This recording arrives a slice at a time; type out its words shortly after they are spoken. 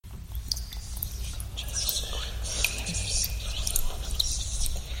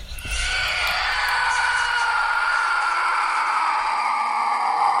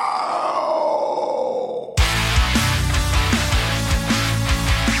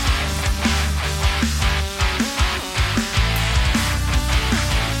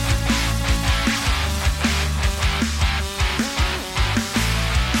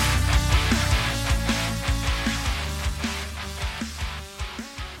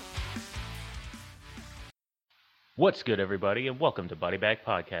What's good, everybody, and welcome to Body Bag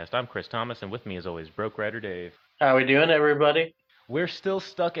Podcast. I'm Chris Thomas, and with me, as always, Broke Rider Dave. How we doing, everybody? We're still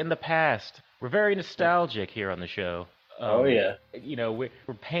stuck in the past. We're very nostalgic here on the show. Oh yeah, We're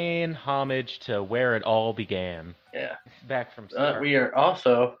paying homage to where it all began. yeah. Back from We are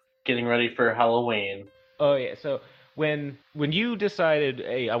also getting ready for Halloween. Oh yeah. So when you decided,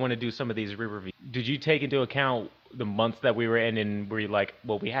 hey, I want to do some of these re-reviews, did you take into account the months that we were in, and were you like,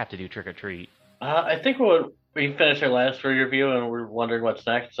 well, we have to do Trick or Treat? I think when we finished our last review and we're wondering what's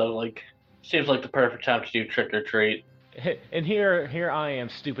next, so seems like the perfect time to do Trick or Treat. And here I am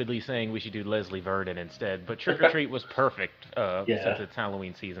stupidly saying we should do Leslie Vernon instead, but Trick or Treat was perfect since it's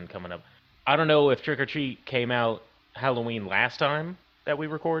Halloween season coming up. I don't know if Trick or Treat came out Halloween last time that we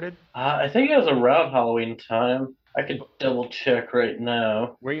recorded. I think it was around Halloween time. I could double check right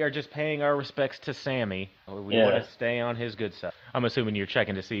now. We are just paying our respects to Sammy. We want to stay on his good side. I'm assuming you're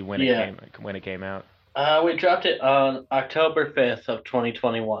checking to see when it came out. We dropped it on October 5th of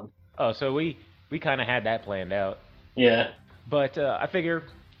 2021. Oh, so we kind of had that planned out. Yeah. But I figure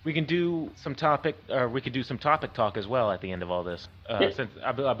we can do some topic talk as well at the end of all this. Since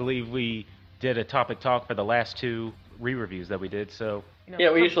I believe we did a topic talk for the last two re-reviews that we did. So we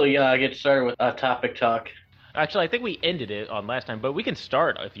usually get started with a topic talk. Actually, I think we ended it on last time, but we can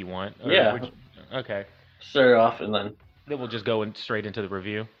start if you want. Okay. Start off and then we'll just go straight into the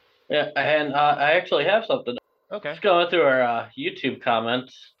review. Yeah, and I actually have something. Okay. Just going through our YouTube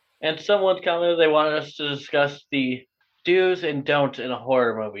comments, and someone commented they wanted us to discuss the do's and don'ts in a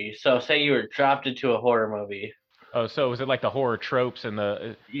horror movie. So, say you were dropped into a horror movie. Oh, so is it like the horror tropes and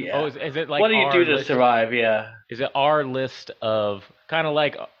the? Yeah. Oh, is it like what do you do to survive? Yeah. Is it our list of kind of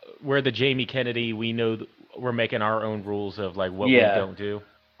like where the Jamie Kennedy? We know we're making our own rules of like what we don't do.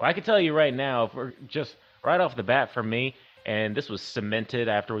 Well, I can tell you right now, if we're just right off the bat for me. And this was cemented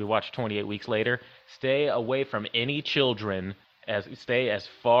after we watched 28 Weeks Later. Stay away from any children. Stay as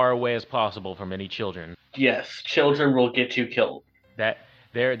far away as possible from any children. Yes, children will get you killed. That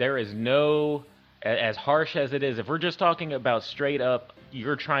there is no, as harsh as it is. If we're just talking about straight up,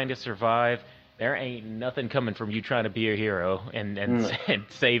 you're trying to survive. There ain't nothing coming from you trying to be a hero and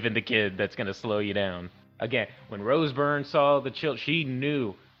saving the kid that's gonna slow you down. Again, when Rose Byrne saw the child, she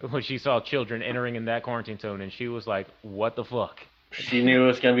knew. When she saw children entering in that quarantine zone, and she was like, what the fuck? She knew it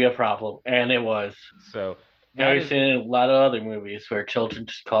was going to be a problem, and it was. So, now we've seen in a lot of other movies where children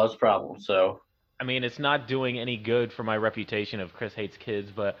just cause problems, so. I mean, it's not doing any good for my reputation of Chris hates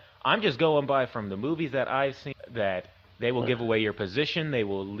kids, but I'm just going by from the movies that I've seen that they will give away your position, they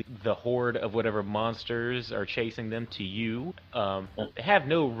will lead the horde of whatever monsters are chasing them to you. They have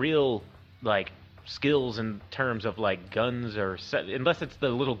no real, like, skills in terms of like guns or unless it's the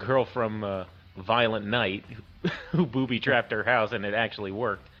little girl from Violent Night who booby trapped her house and it actually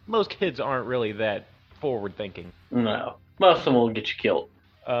worked. Most kids aren't really that forward thinking. No, most of them will get you killed.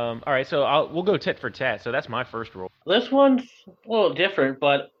 All right, so we'll go tit for tat. So that's my first rule. This one's a little different,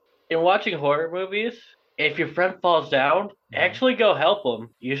 but in watching horror movies, if your friend falls down, actually go help them.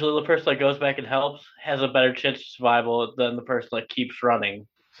 Usually the person that goes back and helps has a better chance of survival than the person that keeps running.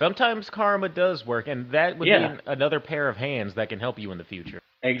 Sometimes karma does work, and that would be another pair of hands that can help you in the future.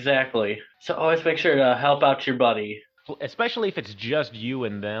 Exactly. So always make sure to help out your buddy. Especially if it's just you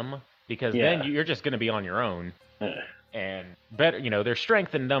and them, because then you're just going to be on your own. And better, there's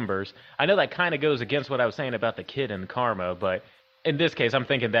strength in numbers. I know that kind of goes against what I was saying about the kid and karma, but in this case, I'm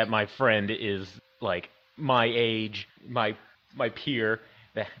thinking that my friend is like my age, my peer.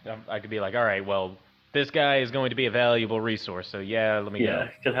 That I could be like, all right, well, this guy is going to be a valuable resource, so let me go. Yeah,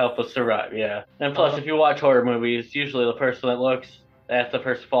 can help us survive, And plus, if you watch horror movies, usually the person that looks, that's the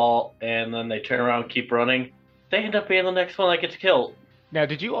first fall, and then they turn around and keep running, they end up being the next one that gets killed. Now,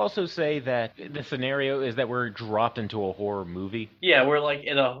 did you also say that the scenario is that we're dropped into a horror movie? Yeah, we're like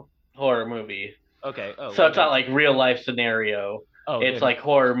in a horror movie. Okay. Oh, so it's not like real life scenario. Oh, it's like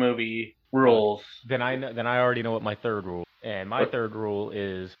horror movie rules. Then I already know what my third rule. And my third rule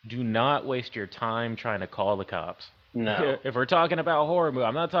is do not waste your time trying to call the cops. No. If we're talking about horror movies,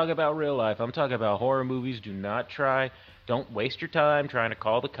 I'm not talking about real life. I'm talking about horror movies. Don't waste your time trying to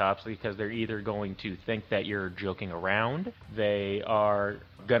call the cops because they're either going to think that you're joking around. They are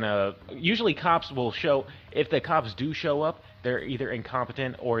gonna, usually cops will show, if the cops do show up, they're either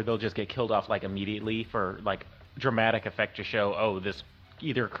incompetent or they'll just get killed off like immediately for like dramatic effect to show, oh, this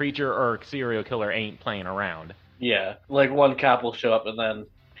either creature or serial killer ain't playing around. Yeah, like one cop will show up and then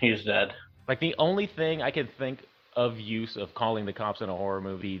he's dead. Like the only thing I can think of use of calling the cops in a horror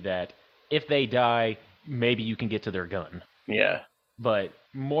movie that if they die, maybe you can get to their gun. Yeah. But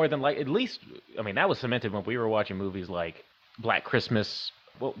more than like, at least, I mean, that was cemented when we were watching movies like Black Christmas,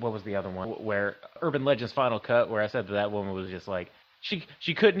 what was the other one? Where Urban Legends Final Cut, where I said that woman was just like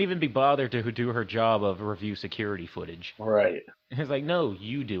she couldn't even be bothered to do her job of review security footage. Right. It's like, no,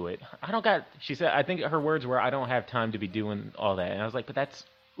 you do it. I don't got. She said, I think her words were, I don't have time to be doing all that. And I was like, but that's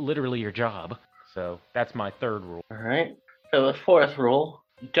literally your job. So that's my third rule. All right. So the fourth rule: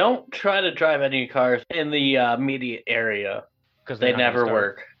 don't try to drive any cars in the immediate area. Because They never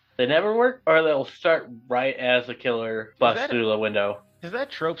work. They never work, or they'll start right as the killer busts through the window. Is that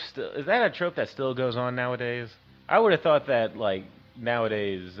a trope that still goes on nowadays? I would have thought that like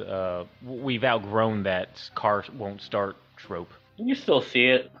nowadays we've outgrown that car won't start trope. You still see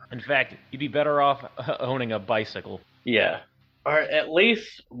it. In fact, you'd be better off owning a bicycle. Yeah. Or at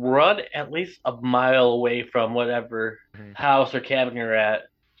least run at least a mile away from whatever house or cabin you're at.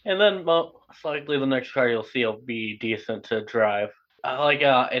 And then most likely the next car you'll see will be decent to drive. Like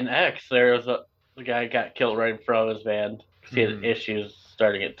in X, there was a guy got killed right in front of his van because he had issues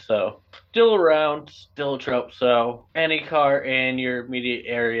starting it. So still around, still a trope. So any car in your immediate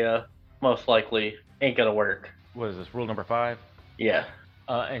area most likely ain't gonna work. What is this, rule number 5? Yeah.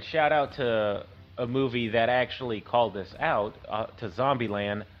 And shout out to a movie that actually called this out, to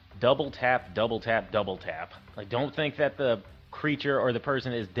Zombieland. Double tap, double tap, double tap. Like, don't think that the creature or the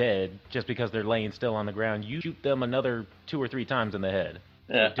person is dead just because they're laying still on the ground. You shoot them another 2 or 3 times in the head.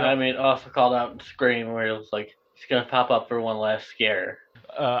 Yeah, I mean, also called out in Scream where it was like, he's gonna pop up for one last scare.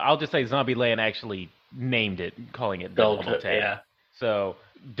 I'll just say Zombieland actually named it, calling it double tap. Yeah. So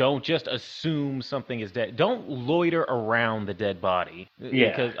don't just assume something is dead. Don't loiter around the dead body. Yeah.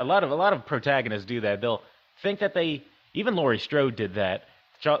 Because a lot of protagonists do that. They'll think that even Laurie Strode did that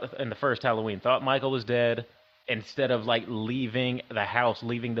in the first Halloween. Thought Michael was dead. Instead of like leaving the house,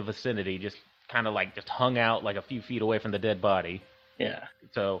 leaving the vicinity, just kind of like just hung out like a few feet away from the dead body. Yeah.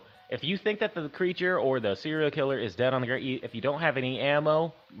 So if you think that the creature or the serial killer is dead on the ground, if you don't have any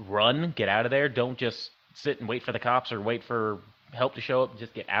ammo, run, get out of there. Don't just sit and wait for the cops or wait for help to show up.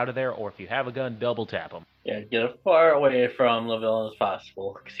 Just get out of there. Or if you have a gun, double tap them. Yeah, get as far away from the villain as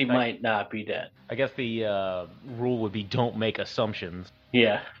possible because he might not be dead. I guess the rule would be don't make assumptions.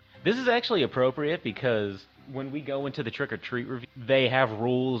 Yeah. This is actually appropriate because when we go into the trick-or-treat review, they have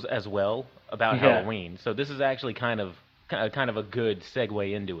rules as well about Halloween. So this is actually kind of a good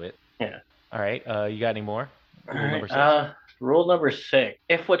segue into it. Yeah. All right. You got any more? Rule number 6. Rule number 6.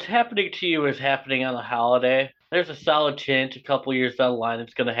 If what's happening to you is happening on a holiday, there's a solid chance a couple years down the line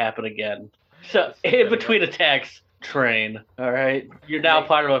it's going to happen again. So in between attacks, train. All right. You're now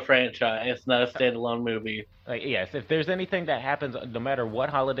part of a franchise. It's not a standalone movie. Like, yes, if there's anything that happens, no matter what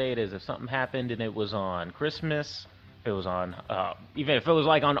holiday it is, if something happened and it was on Christmas, it was on, even if it was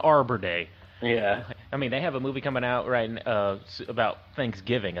like on Arbor Day. Yeah. I mean, they have a movie coming out about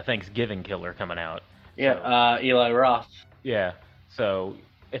Thanksgiving, a Thanksgiving killer coming out. Yeah, so, Eli Roth. Yeah. So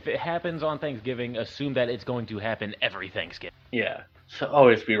if it happens on Thanksgiving, assume that it's going to happen every Thanksgiving. Yeah. So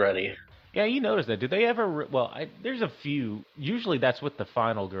always be ready. Yeah, you notice that. Do they ever? Well, there's a few. Usually, that's with the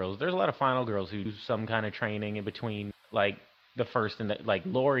final girls. There's a lot of final girls who do some kind of training in between, like the first and like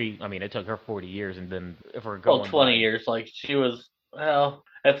Lori. I mean, it took her 40 years, and then if we're going 20 years, like she was. Well,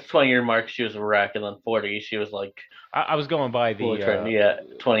 at the 20-year mark, she was a wreck, and then 40, she was like. I was going by the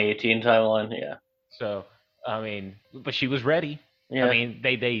 2018 timeline. Yeah. So I mean, but she was ready. Yeah. I mean,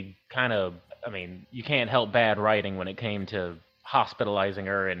 they kind of. I mean, you can't help bad writing when it came to hospitalizing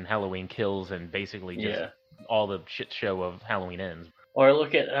her and Halloween Kills and basically just all the shit show of Halloween Ends. Or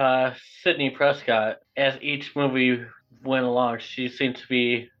look at Sydney Prescott. As each movie went along, she seemed to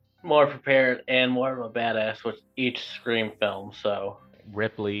be more prepared and more of a badass with each Scream film. So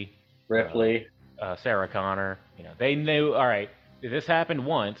Ripley, Sarah Connor, they knew, all right, this happened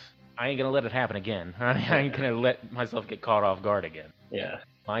once, I ain't gonna let it happen again. I ain't gonna let myself get caught off guard again. Yeah.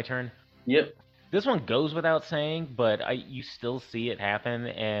 My turn? Yep. This one goes without saying, but you still see it happen,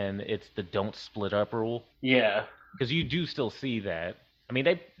 and it's the don't split up rule. Yeah. Because you do still see that. I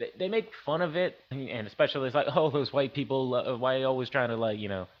mean, they make fun of it, and especially it's like, oh, those white people, why are you always trying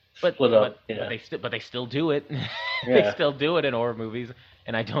to split up? But they still do it. Yeah. They still do it in horror movies,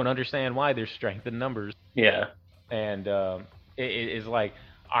 and I don't understand why. There's strength in numbers. Yeah. And it is like,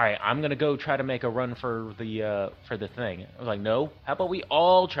 all right, I'm gonna go try to make a run for the thing. I was like, no, how about we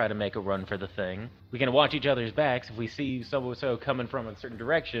all try to make a run for the thing? We can watch each other's backs. If we see so coming from a certain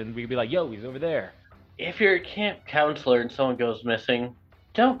direction, we can be like, yo, he's over there. If you're a camp counselor and someone goes missing,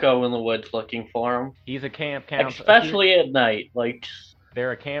 don't go in the woods looking for him. He's a camp counselor, especially at night.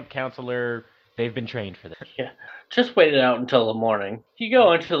 They're a camp counselor. They've been trained for this. Yeah, just wait it out until the morning. If you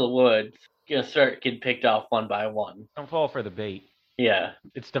go into the woods, you're gonna start getting picked off one by one. Don't fall for the bait. Yeah.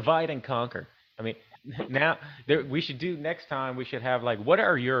 It's divide and conquer. I mean, Now, we should do next time. We should have like, what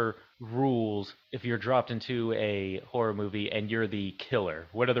are your rules if you're dropped into a horror movie and you're the killer?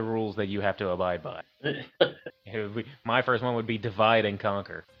 What are the rules that you have to abide by? My first one would be divide and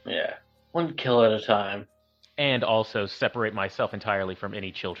conquer, Yeah. One kill at a time. and also separate myself entirely from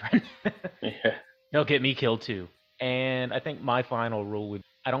any children. Yeah. They'll get me killed too. And I think my final rule would,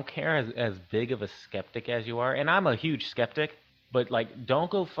 I don't care as big of a skeptic as you are, and I'm a huge skeptic, but like don't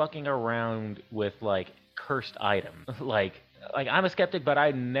go fucking around with like cursed items. I'm a skeptic, but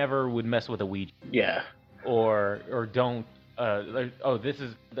I never would mess with a Ouija. Yeah. Or don't oh, this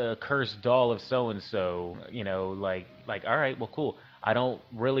is the cursed doll of so and so, all right, well, cool. I don't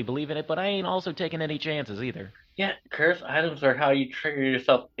really believe in it, but I ain't also taking any chances either. Yeah, cursed items are how you trigger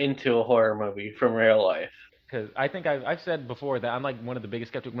yourself into a horror movie from real life. Because I think I've said before that I'm like one of the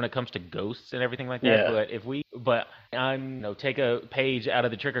biggest skeptics when it comes to ghosts and everything like that. Yeah. But I'm, take a page out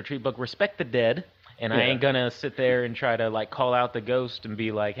of the Trick or Treat book, respect the dead, and I Yeah. ain't gonna sit there and try to like call out the ghost and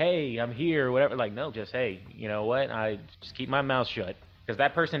be like, hey, I'm here, or whatever. Like, no, just hey, you know what? I just keep my mouth shut, because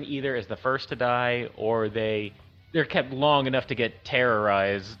that person either is the first to die or they're kept long enough to get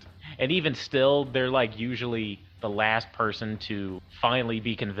terrorized, and even still, they're like usually the last person to finally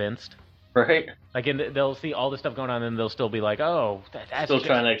be convinced. Right? Like, and they'll see all this stuff going on, and they'll still be like, "Oh, that's Still just..."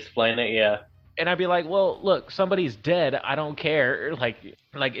 trying to explain it, yeah. And I'd be like, "Well, look, somebody's dead. I don't care." Like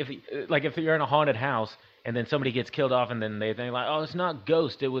if you're in a haunted house and then somebody gets killed off, and then they think like, "Oh, it's not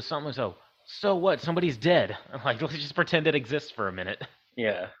ghost. It was something." So what? Somebody's dead. Like, let's just pretend it exists for a minute.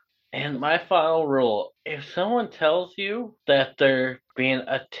 Yeah. And my final rule, if someone tells you that they're being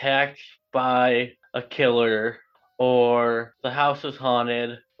attacked by a killer, or the house is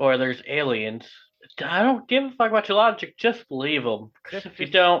haunted, or there's aliens, I don't give a fuck about your logic. Just believe them. Because if you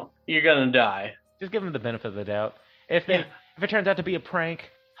don't, you're gonna die. Just give them the benefit of the doubt. If Yeah. if it turns out to be a prank,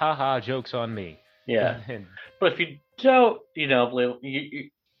 haha, joke's on me. Yeah. And But if you don't, believe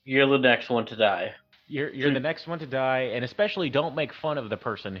you're the next one to die. you're the next one to die, and especially don't make fun of the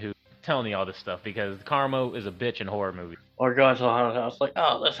person who's telling you all this stuff, because karma is a bitch in horror movies. Or go into a haunted house like,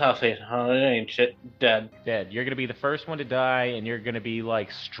 oh, this house ain't haunted, it ain't shit, dead. Dead. You're gonna be the first one to die, and you're gonna be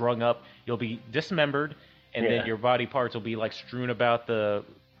like strung up. You'll be dismembered, and Yeah. then your body parts will be like strewn about the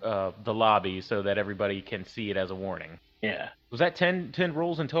lobby so that everybody can see it as a warning. Yeah. Was that 10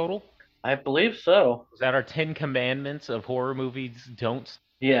 rules in total? I believe so. Was that our 10 commandments of horror movies? Don't.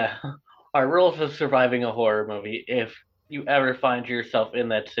 Yeah. Our rules of surviving a horror movie if you ever find yourself in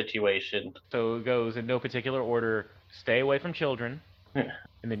that situation. So it goes in no particular order. Stay away from children. Yeah.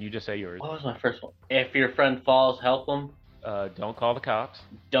 And then you just say yours. What was my first one? If your friend falls, help them. Don't call the cops.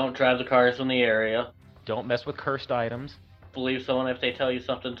 Don't drive the cars in the area. Don't mess with cursed items. Believe someone if they tell you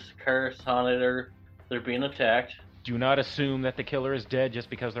something's cursed, haunted, or they're being attacked. Do not assume that the killer is dead just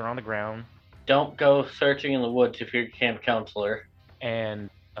because they're on the ground. Don't go searching in the woods if you're a camp counselor. And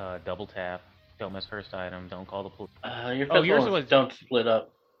double tap. Don't mess cursed items. Don't call the police. Yours was don't split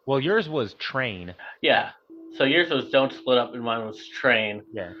up. Well, yours was train. Yeah. So yours was don't split up, and mine was train.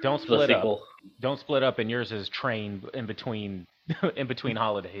 Yeah, don't The split up. sequel. Don't split up, and yours is train in between in between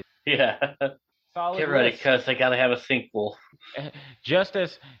holidays. Yeah. Solid Get ready, list. because they gotta have a sequel. Just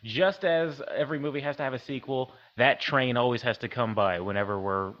as every movie has to have a sequel, that train always has to come by whenever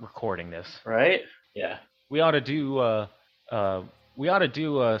we're recording this. Right? Yeah. We ought to do a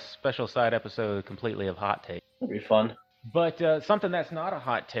special side episode completely of hot take. That'd be fun. But something that's not a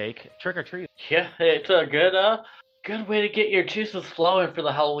hot take, trick or treat. Yeah, it's a good way to get your juices flowing for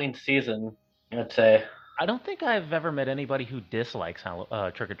the Halloween season, I'd say. I don't think I've ever met anybody who dislikes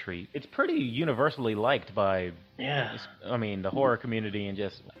trick or treat. It's pretty universally liked by, Yeah. the horror community and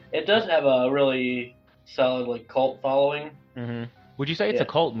just. It does have a really solid cult following. Mm-hmm. Would you say it's a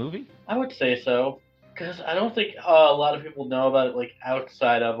cult movie? I would say so, because I don't think a lot of people know about it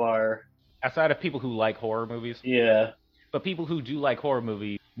outside of our. Outside of people who like horror movies. Yeah. But people who do like horror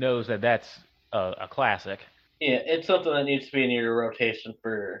movies knows that that's a classic. Yeah, it's something that needs to be in your rotation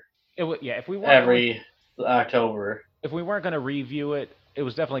for If we weren't every October. If we weren't going to review it, it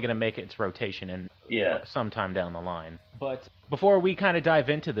was definitely going to make its rotation in sometime down the line. But before we kind of dive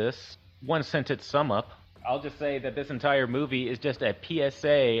into this, one sentence sum up, I'll just say that this entire movie is just a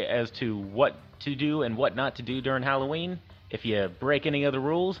PSA as to what to do and what not to do during Halloween. If you break any of the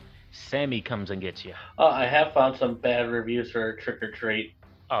rules, Sammy comes and gets you. I have found some bad reviews for Trick or Treat.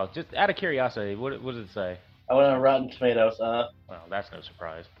 Oh, just out of curiosity, what does it say? I went on Rotten Tomatoes. Well, that's no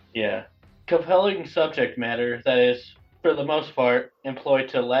surprise. Yeah. Compelling subject matter that is, for the most part, employed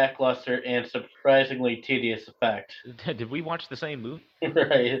to lackluster and surprisingly tedious effect. Did we watch the same movie?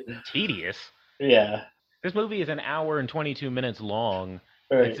 Right. Tedious? Yeah. This movie is an hour and 22 minutes long,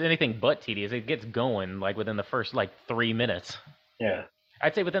 Right. It's anything but tedious. It gets going like within the first like 3 minutes. Yeah.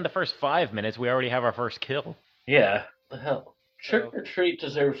 I'd say within the first 5 minutes, we already have our first kill. Yeah. The hell. Trick So or Treat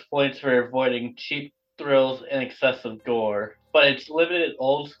deserves points for avoiding cheap thrills and excessive gore, but its limited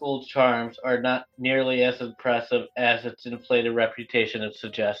old school charms are not nearly as impressive as its inflated reputation it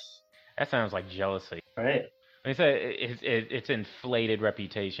suggests. that sounds like jealousy. Right? When you say it's inflated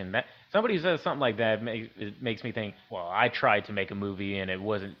reputation, that somebody who says something like that it makes me think. Well, I tried to make a movie and it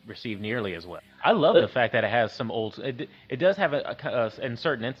wasn't received nearly as well. I love the fact that it has some old. It does have in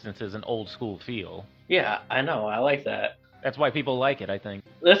certain instances an old school feel. Yeah, I know. I like that. That's why people like it. I think.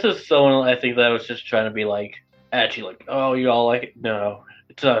 This is someone I think that was just trying to be like, actually, like, oh, you all like it? No,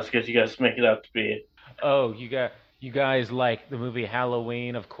 it's not as good as you guys make it out to be. Oh, you guys like the movie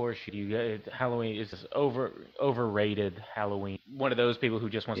Halloween? Of course Halloween is just overrated. Halloween. One of those people who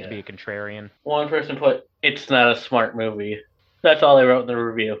just wants to be a contrarian. One person put, it's not a smart movie. That's all they wrote in the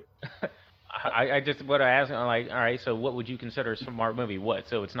review. I just what I asked, I'm like, all right, so what would you consider a smart movie? What?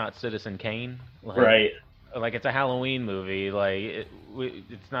 So it's not Citizen Kane, Right? Like it's a Halloween movie. Like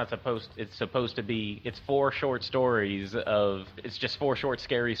it's not supposed. It's supposed to be. It's four short stories of. It's just four short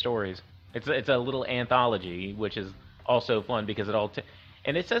scary stories. It's a little anthology, which is also fun because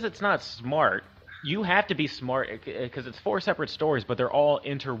and it says it's not smart. You have to be smart because it's four separate stories, but they're all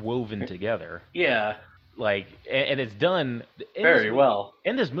interwoven together. Yeah. Like, and it's done very well.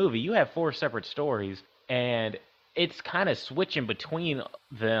 In this movie, you have four separate stories, and it's kind of switching between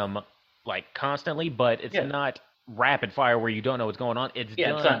them like constantly, but it's not rapid fire where you don't know what's going on. It's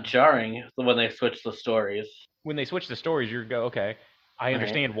not jarring when they switch the stories. When they switch the stories, you go, okay, I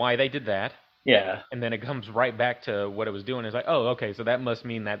understand why they did that. Yeah. And then it comes right back to what it was doing. It's like, oh, okay, so that must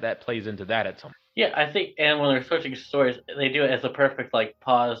mean that plays into that at some point. Yeah, I think, and when they're switching stories, they do it as a perfect like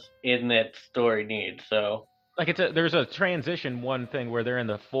pause in that story needs. So like there's a transition one thing where they're in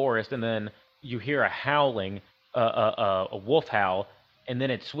the forest and then you hear a howling, a wolf howl, and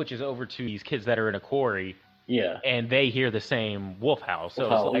then it switches over to these kids that are in a quarry. Yeah. And they hear the same wolf howl. So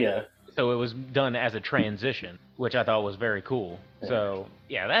So it was done as a transition, which I thought was very cool. Yeah. So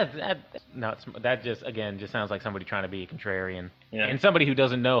yeah, that just sounds like somebody trying to be a contrarian, and somebody who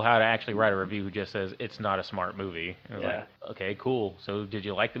doesn't know how to actually write a review who just says it's not a smart movie. Like, okay, cool. So did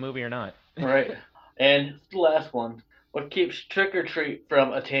you like the movie or not? Right. And the last one. What keeps Trick or Treat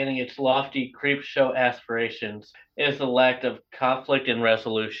from attaining its lofty creep show aspirations is the lack of conflict and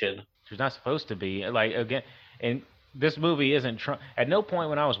resolution. There's not supposed to be. Like again, and this movie isn't at no point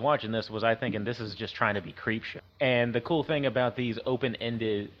when I was watching this was I thinking this is just trying to be creep show. And the cool thing about these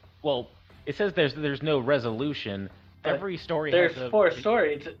open-ended, well, it says there's no resolution. But every story there's four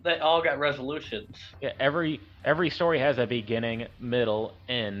stories that all got resolutions. Yeah, every story has a beginning, middle,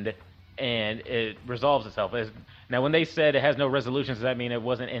 end, and it resolves itself. Now, when they said it has no resolutions, does that mean it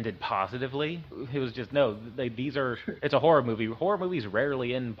wasn't ended positively? It was just no. It's a horror movie. Horror movies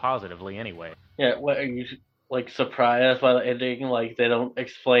rarely end positively anyway. Yeah, what are you like surprised by the ending? Like they don't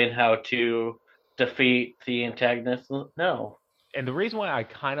explain how to defeat the antagonist? No. And the reason why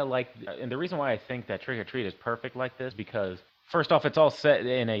the reason why I think that Trick or Treat is perfect like this, because first off, it's all set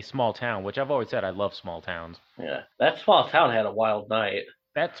in a small town, which I've always said I love small towns. Yeah, that small town had a wild night.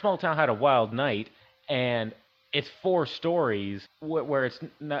 That small town had a wild night, and it's four stories where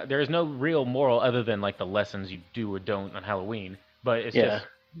there's no real moral other than like the lessons you do or don't on Halloween. But it's just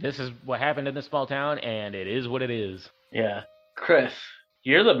this is what happened in this small town, and it is what it is. Yeah, Chris,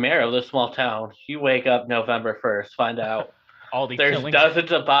 you're the mayor of this small town. You wake up November 1st, find out there's killings.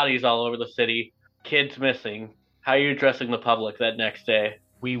 Dozens of bodies all over the city, kids missing. How are you addressing the public that next day?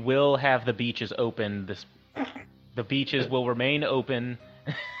 We will have the beaches open. The beaches will remain open.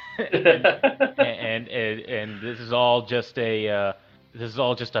 and this is all just a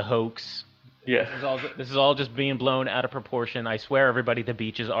hoax. Yeah. This is all just being blown out of proportion. I swear, everybody, the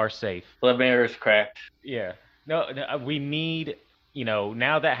beaches are safe. The mayor is cracked. Yeah. No, we need,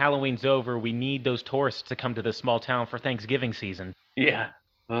 now that Halloween's over, we need those tourists to come to this small town for Thanksgiving season. Yeah.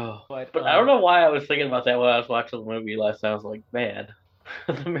 Oh. But I don't know why I was thinking about that when I was watching the movie last night. I was like, man,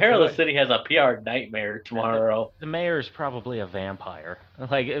 the mayor of the city has a PR nightmare tomorrow. The mayor is probably a vampire.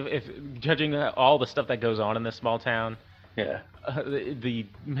 Like, if judging all the stuff that goes on in this small town, the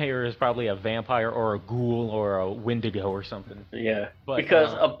mayor is probably a vampire or a ghoul or a wendigo or something. Yeah,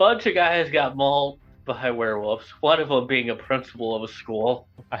 because a bunch of guys got mauled by werewolves. One of them being a principal of a school.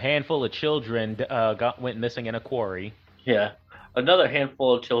 A handful of children went missing in a quarry. Yeah, another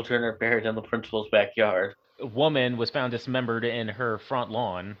handful of children are buried in the principal's backyard. A woman was found dismembered in her front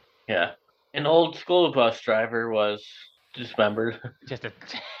lawn. Yeah, an old school bus driver was dismembered. Just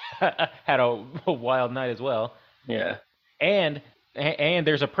had a wild night as well. Yeah. And And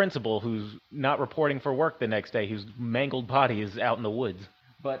there's a principal who's not reporting for work the next day, whose mangled body is out in the woods.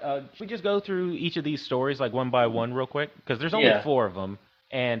 But should we just go through each of these stories like one by one real quick? Because there's only Yeah. four of them,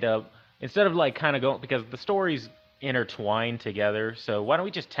 and instead of like kind of going because the stories intertwine together, so why don't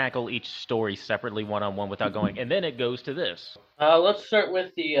we just tackle each story separately one on one without going, and then it goes to this. Let's start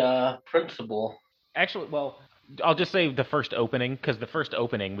with the principal. Actually, well, I'll just say the first opening because the first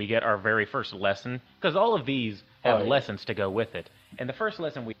opening we get our very first lesson because all of these have Oh, yeah. lessons to go with it. And the first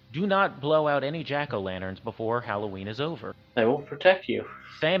lesson we do not blow out any jack-o'-lanterns before Halloween is over. They will protect you.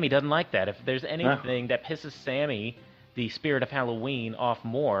 Sammy doesn't like that. If there's anything that pisses Sammy, the spirit of Halloween, off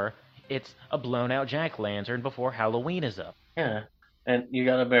more, it's a blown-out jack-o'-lantern before Halloween is up. Yeah. And you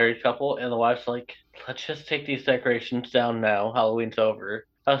got a married couple, and the wife's like, let's just take these decorations down now. Halloween's over.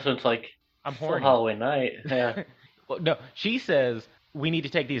 Husband's like, I'm still horny. Halloween night. Yeah. Well, no, she says we need to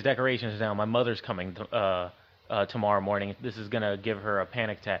take these decorations down. My mother's coming tomorrow morning. This is gonna give her a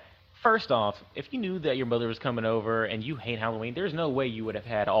panic attack. First off, if you knew that your mother was coming over and you hate Halloween, there's no way you would have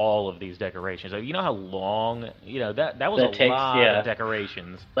had all of these decorations. You know how long, that was That a takes- lot yeah. of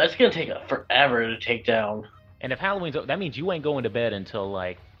decorations. That's gonna take forever to take down. And if Halloween's, that means you ain't going to bed until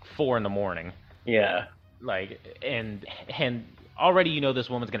like 4 in the morning. Yeah. Like, and already you know this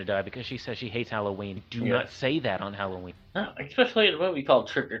woman's gonna die because she says she hates Halloween. Do Yeah. not say that on Halloween. No, especially in a movie called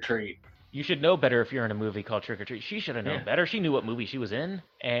Trick or Treat. You should know better if you're in a movie called Trick or Treat. She should have known Yeah. better. She knew what movie she was in.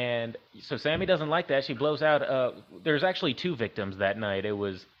 And so Sammy doesn't like that. She blows out there's actually 2 victims that night. It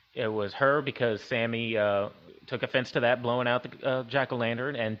was her because Sammy took offense to that, blowing out the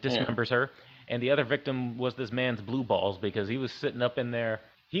jack-o'-lantern and dismembers her. And the other victim was this man's blue balls because he was sitting up in there.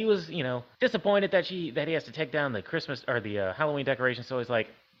 He was, disappointed that he has to take down the Christmas or the Halloween decorations. So he's like,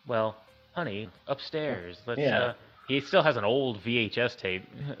 "Well, honey, upstairs. Let's." Yeah. He still has an old VHS tape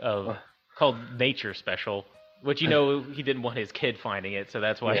of called Nature Special, which he didn't want his kid finding it, so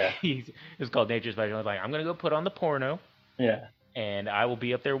that's why Yeah. it's called Nature Special. I was like, I'm gonna go put on the porno, Yeah. and I will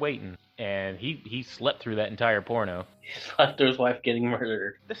be up there waiting. And he slept through that entire porno. He slept through his wife getting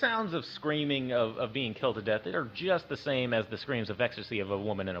murdered. The sounds of screaming of being killed to death are just the same as the screams of ecstasy of a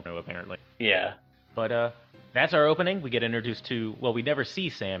woman in a porno, apparently. Yeah. But that's our opening. We get introduced to, well, we never see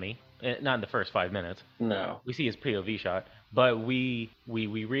Sammy, not in the first 5 minutes. No. We see his POV shot, but we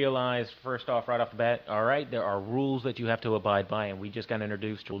realize first off, right off the bat, all right, there are rules that you have to abide by, and we just got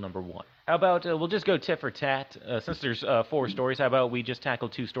introduced to rule number 1. How about we'll just go tit for tat? Since there's 4 stories, how about we just tackle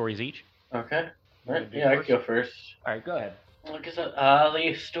 2 stories each? Okay. All right. do Yeah, I first? can go first. All right, go ahead. Like I said,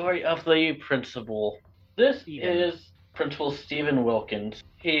 the story of the principal. This Stephen. is Principal Stephen Wilkins.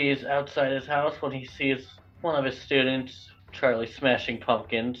 He's outside his house when he sees one of his students, Charlie, smashing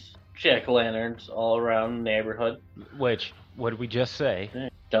pumpkins, jack-o'-lanterns all around the neighborhood. Which, what did we just say?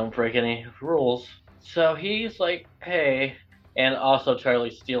 Don't break any rules. So he's like, hey, and also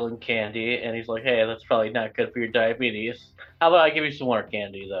Charlie's stealing candy, and he's like, hey, that's probably not good for your diabetes. How about I give you some more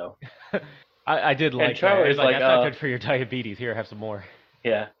candy, though? I did like that. Charlie's It's like, like, that's not good for your diabetes. Here, have some more.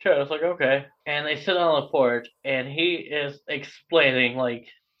 Yeah, Charlie's like, okay. And they sit on the porch, and he is explaining, like,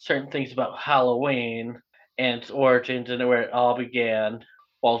 certain things about Halloween and its origins and where it all began,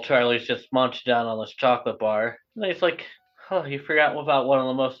 while Charlie's just munching down on this chocolate bar. And he's like, oh, you forgot about one of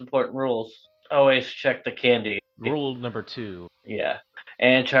the most important rules. Always check the candy. Rule number 2. Yeah.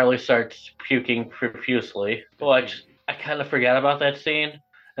 And Charlie starts puking profusely. Well, I kind of forgot about that scene.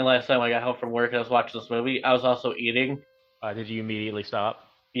 And last time I got home from work and I was watching this movie, I was also eating. Did you immediately stop?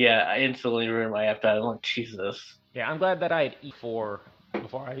 Yeah, I instantly ruined my appetite. I'm like, Jesus. Yeah, I'm glad that I had eaten before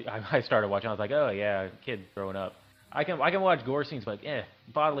I started watching. I was like, oh yeah, kid throwing up. I can watch gore scenes, but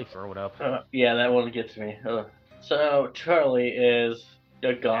bodily throwing up. Yeah, that one gets me. So Charlie is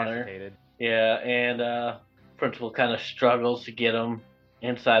a goner. Agitated. Yeah, and Principal kind of struggles to get him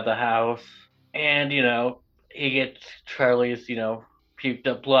inside the house. And, he gets Charlie's, puked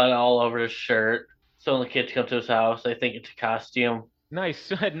up blood all over his shirt. So when the kids come to his house, they think it's a costume.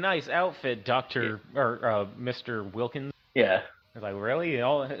 Nice, nice outfit, Doctor or Mr. Wilkins. Yeah. I was like, really?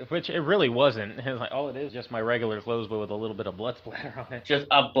 Which it really wasn't. It was like, all it is just my regular clothes, but with a little bit of blood splatter on it. Just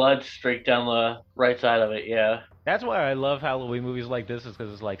a blood streak down the right side of it, yeah. That's why I love Halloween movies like this, is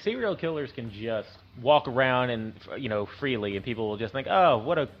because it's like serial killers can just walk around and freely, and people will just think, oh,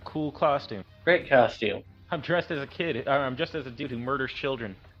 what a cool costume. Great costume. I'm dressed as a kid. I'm dressed as a dude who murders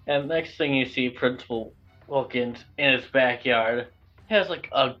children. And next thing you see, Principal Wilkins in his backyard has like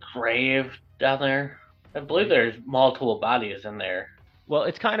a grave down there. I believe there's multiple bodies in there. Well,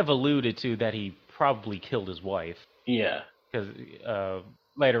 it's kind of alluded to that he probably killed his wife. Yeah. Because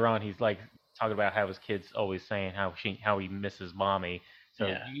later on, he's like talking about how his kid's always saying how he misses mommy. So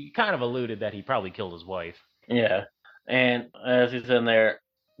Yeah. he kind of alluded that he probably killed his wife. Yeah. And as he's in there,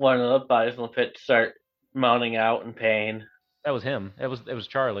 one of the bodies in the pit start moaning out in pain. That was him. It was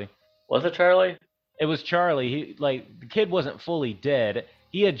Charlie. Was it Charlie? It was Charlie. The kid wasn't fully dead.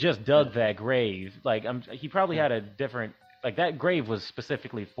 He had just dug that grave. He probably had a different that grave was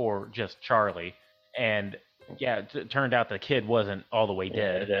specifically for just Charlie. And yeah, it turned out the kid wasn't all the way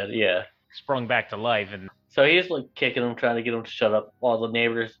dead. Yeah. Sprung back to life, and so he's like kicking him, trying to get him to shut up. All the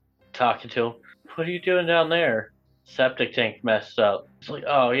neighbors talking to him. What are you doing down there? Septic tank messed up. It's like,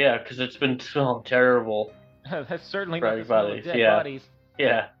 oh yeah, because it's been smelling terrible. That's certainly not the smell of dead bodies.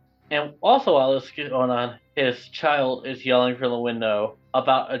 Yeah. And also while this is going on, his child is yelling from the window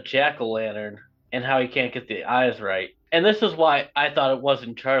about a jack-o'-lantern and how he can't get the eyes right. And this is why I thought it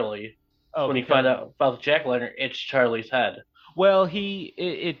wasn't Charlie. When you find out about the jack-o'-lantern, it's Charlie's head. Well,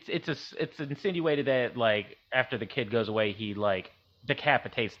 it's insinuated that after the kid goes away, he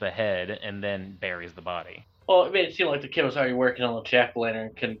decapitates the head and then buries the body. Well, it made it seem like the kid was already working on the jack-o'-lantern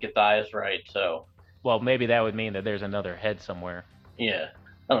and couldn't get the eyes right, so... Well, maybe that would mean that there's another head somewhere. Yeah,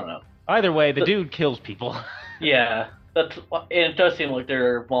 I don't know. Either way, the dude kills people. Yeah, and it does seem like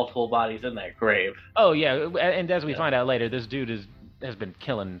there are multiple bodies in that grave. Oh, yeah, and as we find out later, this dude has been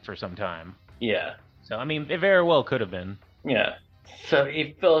killing for some time. Yeah. So, I mean, it very well could have been. Yeah. So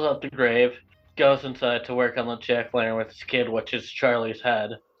he fills up the grave, goes inside to work on the jack-o'-lantern with his kid, which is Charlie's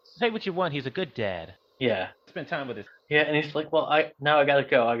head. Say what you want, he's a good dad. Yeah. Spend time with his... Yeah, and he's like, well, now I gotta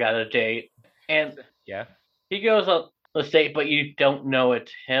go, I got a date. And yeah, he goes up the date, but you don't know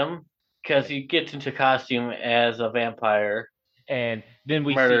it's him, because he gets into costume as a vampire. And then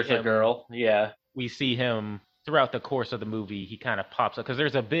we murders see him, a girl, yeah. We see him... Throughout the course of the movie, he kind of pops up because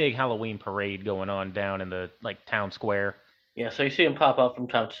there's a big Halloween parade going on down in the town square. Yeah, so you see him pop up from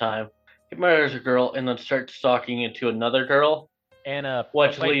time to time. He murders a girl and then starts stalking into another girl. Anna,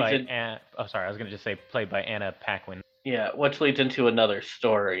 which leads sorry, I was gonna just say played by Anna Paquin. Yeah, which leads into another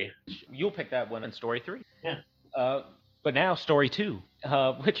story. You'll pick that one in story 3. Yeah. But now story 2,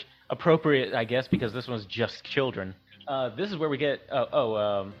 which appropriate, I guess, because this one's just children. This is where we get.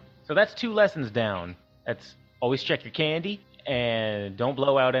 So that's 2 lessons down. That's always check your candy and don't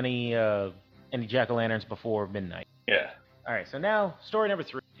blow out any jack-o'-lanterns before midnight. Yeah. All right, so now story number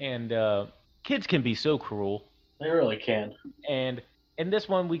 3. And kids can be so cruel. They really can. And in this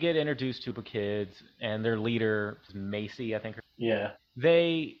one, we get introduced to the kids and their leader, Macy, I think. Yeah.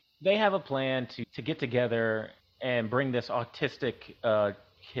 They have a plan to get together and bring this autistic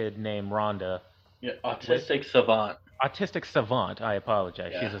kid named Rhonda. Yeah, autistic savant. Autistic savant, I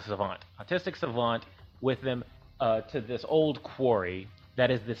apologize. Yeah. She's a savant. Autistic savant with them to this old quarry that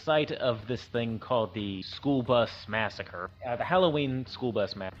is the site of this thing called the school bus massacre, the Halloween school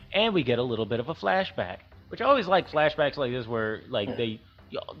bus massacre. And we get a little bit of a flashback, which I always like flashbacks like this where the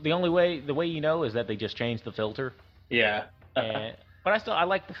way you know is that they just changed the filter. Yeah. But I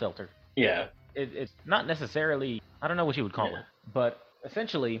like the filter. Yeah. It's not necessarily, I don't know what you would call it, but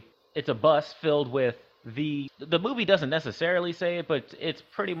essentially it's a bus filled with the movie doesn't necessarily say it, but it's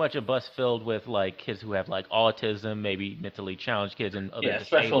pretty much a bus filled with kids who have autism, maybe mentally challenged kids and other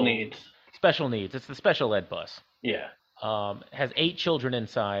special needs. Special needs. It's the special ed bus. Yeah. Has 8 children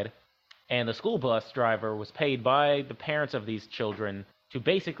inside, and the school bus driver was paid by the parents of these children to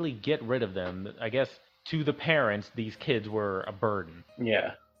basically get rid of them. I guess to the parents, these kids were a burden.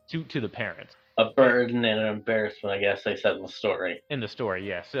 Yeah. To the parents. A burden and an embarrassment, I guess they said in the story. In the story,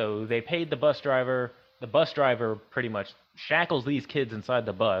 yeah. So they paid the bus driver. The bus driver pretty much shackles these kids inside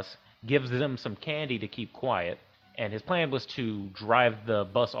the bus, gives them some candy to keep quiet, and his plan was to drive the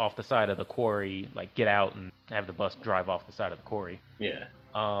bus off the side of the quarry, get out and have the bus drive off the side of the quarry. Yeah.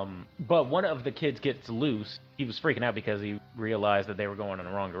 But one of the kids gets loose. He was freaking out because he realized that they were going in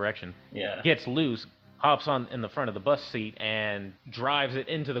the wrong direction. Yeah. Gets loose, hops on in the front of the bus seat, and drives it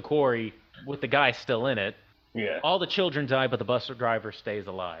into the quarry with the guy still in it. Yeah. All the children die, but the bus driver stays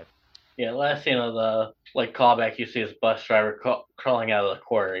alive. Yeah, last scene of the callback, you see his bus driver crawling out of the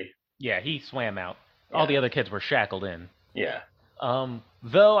quarry. Yeah, he swam out. Yeah. All the other kids were shackled in. Yeah.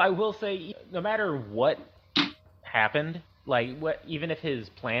 Though I will say, no matter what happened, even if his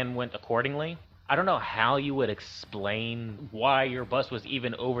plan went accordingly, I don't know how you would explain why your bus was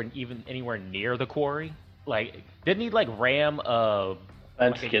even anywhere near the quarry. Didn't he ram a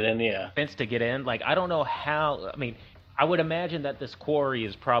fence to get in? Yeah. Fence to get in. I don't know how. I mean, I would imagine that this quarry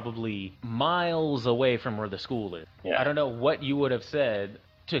is probably miles away from where the school is. Yeah. I don't know what you would have said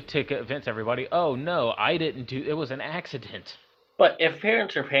to convince everybody, oh, no, I didn't do it. Was an accident. But if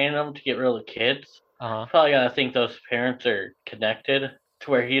parents are paying them to get rid of the kids, probably got to think those parents are connected to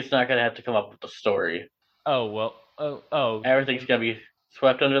where he's not going to have to come up with the story. Oh, well, oh. Everything's going to be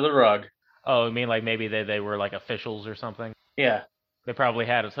swept under the rug. Oh, I mean like maybe they were like officials or something. Yeah, They probably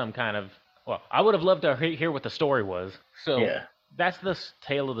had some kind of. Well, I would have loved to hear what the story was. So yeah, that's the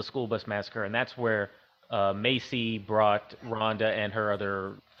tale of the school bus massacre, and that's where Macy brought Rhonda and her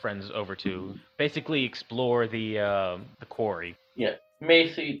other friends over to basically explore the quarry. yeah.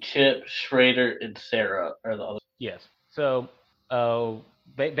 Macy, Chip, Schrader, and Sarah are the other. Yes. So, uh,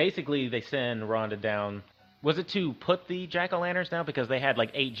 basically, they send Rhonda down. Was it to put the jack o' lanterns down because they had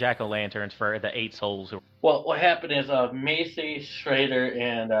like 8 jack o' lanterns for the 8 souls? Well, what happened is Macy, Schrader,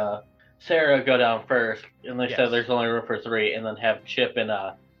 and Sarah go down first, and they said Yes. there's only room for 3, and then have Chip and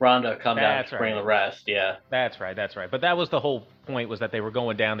Rhonda come down That's to bring right. the rest. Yeah, That's right. That's right. But that was the whole point was that they were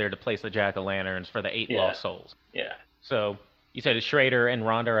going down there to place the jack o' lanterns for the 8 yeah, lost souls. yeah. So you said Schrader and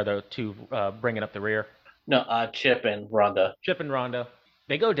Rhonda are the two bringing up the rear. No, Chip and Rhonda. Chip and Rhonda.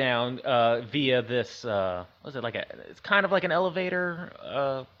 They go down via this. Was it like a? It's kind of like an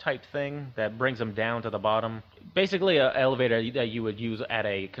elevator type thing that brings them down to the bottom. Basically, an elevator that you would use at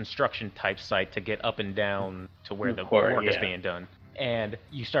a construction type site to get up and down to where the Quarry, work is yeah. being done. And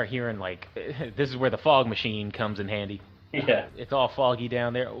you start hearing like, this is where the fog machine comes in handy. Yeah, It's all foggy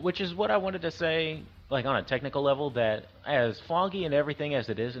down there, which is what I wanted to say, like on a technical level, that as foggy and everything as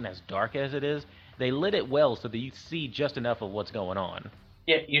it is, and as dark as it is, they lit it well so that you see just enough of what's going on.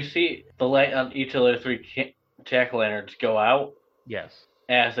 yeah. You see the light on each of the 3 jack-o'-lanterns go out Yes.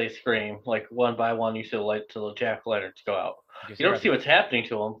 as they scream, like one by one. You see the light to the jack-o'-lanterns go out. Just You don't see what's happening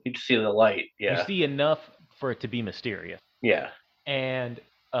to them. You just see the light. You Yeah, see enough for it to be mysterious. yeah, And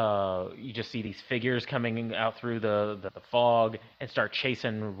you just see these figures coming out through the fog and start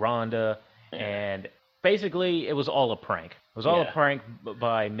chasing Rhonda. yeah. And basically, it was all a prank. It was all a Yeah. prank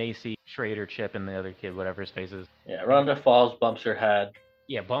by Macy, Schrader, Chip, and the other kid, whatever his face is. Yeah, Rhonda falls, bumps her head.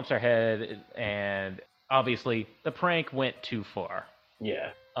 Yeah, bumps her head, and obviously the prank went too far.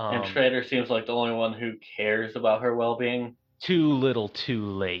 Yeah. Um, And Schrader seems like the only one who cares about her well-being. Too little, too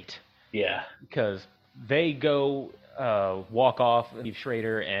late. Yeah. Because they go walk off, leave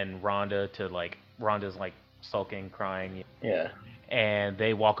Schrader and Rhonda to like Rhonda's like sulking, crying, Yeah. and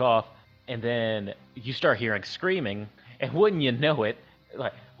they walk off, and then you start hearing screaming, and wouldn't you know it,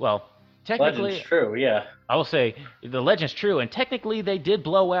 like well, technically, Legend's true, yeah. I will say the legend's true, and technically they did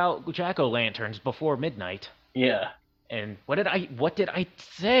blow out jack o' lanterns before midnight. Yeah. And what did I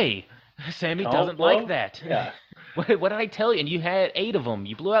say? Sammy Don't doesn't blow? like that. Yeah. What did I tell you? And you had 8 of them.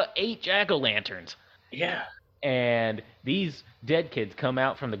 You blew out 8 jack o' lanterns. Yeah. And these dead kids come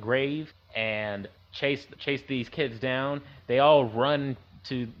out from the grave and chase these kids down. They all run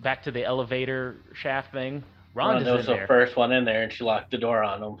back to the elevator shaft thing. Rhonda's Rhonda was in the there. first one in there, and she locked the door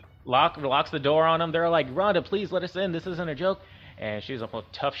on them. Locks the door on them. They're like, Rhonda, please let us in. This isn't a joke. And she's like, well,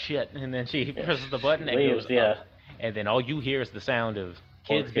 tough shit. And then she presses the button and leaves, goes yeah. up. And then all you hear is the sound of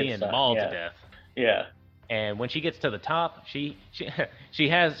kids kids being stuff, mauled yeah. to death. Yeah. And when she gets to the top, she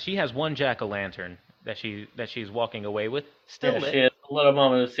has one jack o' lantern that she's walking away with, still Yeah, lit. she had a little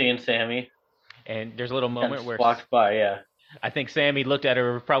moment of seeing Sammy. And there's a little And moment just where walked by, yeah. I think Sammy looked at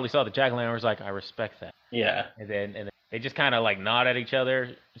her, probably saw the jack o' lantern, and was like, I respect that. Yeah. And then they just kind of like nod at each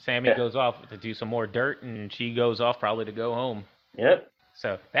other. Sammy Yeah. goes off to do some more dirt, and she goes off probably to go home. Yep.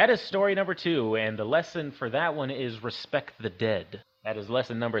 So that is story number 2, and the lesson for that one is respect the dead. That is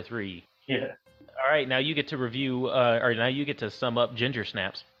lesson number 3. Yeah. All right, now you get to review, or now you get to sum up Ginger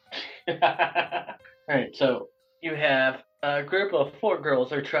Snaps. Alright, so you have a group of 4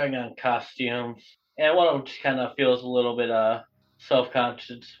 girls are trying on costumes, and one of them just kind of feels a little bit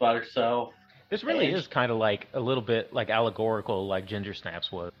self-conscious about herself. This really And is kind of like a little bit like allegorical, like Ginger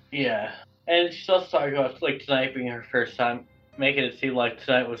Snaps was. Yeah. And she's also talking about like tonight being her first time, making it seem like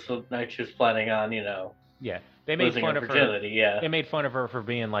tonight was the night she was planning on, Yeah, they made losing fun her of her. virginity, yeah. They made fun of her for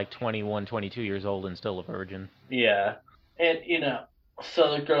being like 21, 22 years old and still a virgin. Yeah. And,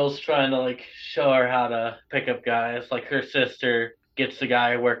 so the girl's trying to, like, show her how to pick up guys. Like, her sister gets the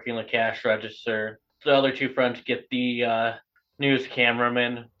guy working the cash register. The other 2 friends get the news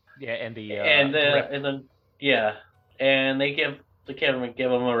cameraman. Yeah, and the And grip. then, yeah. And they give the cameraman give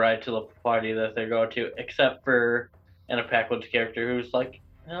them a ride to the party that they're going to, except for Anna Paquin's character, who's like,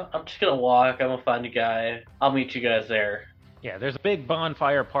 no, I'm just going to walk. I'm going to find a guy. I'll meet you guys there. Yeah, there's a big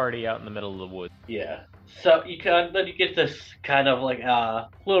bonfire party out in the middle of the woods. Yeah. So then you get this kind of like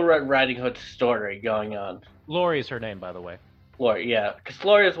Little Red Riding Hood story going on. Lori is her name, by the way. Lori, yeah, because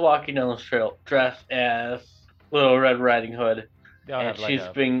Lori's walking down the trail dressed as Little Red Riding Hood, They all and have like she's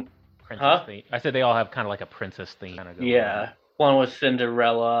a being princess theme. I said they all have kind of like a princess theme. Kind of going yeah. One was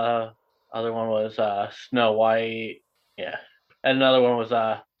Cinderella, other one was Snow White, yeah, and another one was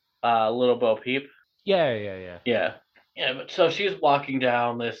Little Bo Peep. Yeah. Yeah. Yeah, but so she's walking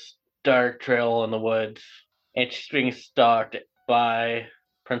down this dark trail in the woods, and she's being stalked by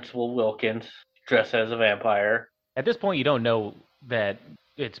Principal Wilkins, dressed as a vampire. At this point, you don't know that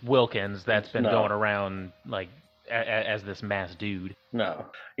it's Wilkins that's been No. going around like as this masked dude. No.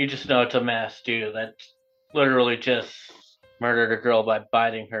 You just know it's a masked dude that literally just murdered a girl by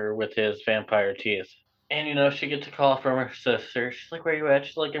biting her with his vampire teeth. And she gets a call from her sister. She's like, "Where you at?"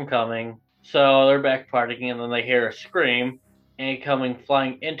 She's like, "I'm coming." So they're back partying, and then they hear a scream, and coming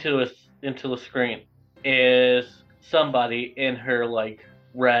flying into the screen is somebody in her like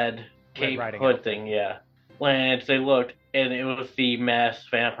red cape hood thing. Yeah. When they looked, and it was the masked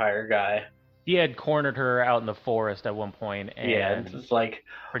vampire guy. He had cornered her out in the forest at one point, and it's like,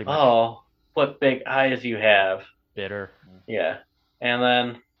 pretty much, oh, what big eyes you have. Bitter. Yeah. And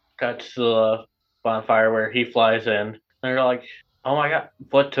then cuts to the bonfire where he flies in. And they're like, "Oh my god,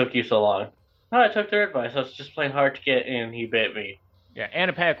 what took you so long?" "Oh, I took their advice. I was just playing hard to get in, he bit me." Yeah,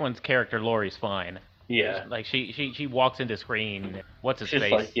 Anna Paquin's character, Laurie's fine. Yeah. Like, she walks into screen, what's his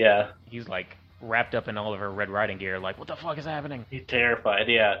face? Like, yeah. He's, like, wrapped up in all of her Red Riding gear, like, what the fuck is happening? He's terrified,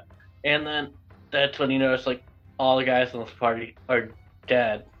 yeah. And then that's when you notice, like, all the guys in this party are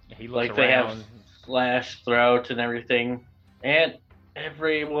dead. He looks like, around. They have slashed throats and everything. And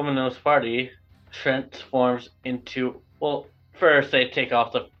every woman in this party transforms into, well, first they take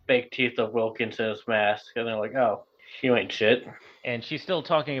off the fake teeth of Wilkinson's mask, and they're like, "Oh, you ain't shit." And she's still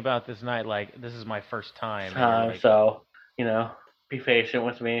talking about this night like, this is my first time. Like, so, be patient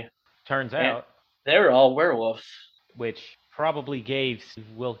with me. Turns out they were all werewolves. Which probably gave Steve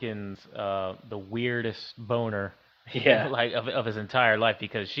Wilkins the weirdest boner like of his entire life,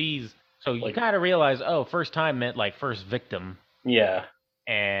 because she's... So you kind of realize, first time meant like first victim. Yeah.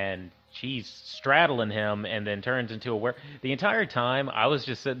 And she's straddling him and then turns into a The entire time, I was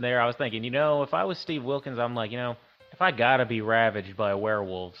just sitting there, I was thinking, if I was Steve Wilkins, I'm like, if I gotta be ravaged by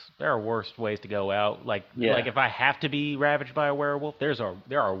werewolves, there are worse ways to go out. Like if I have to be ravaged by a werewolf, there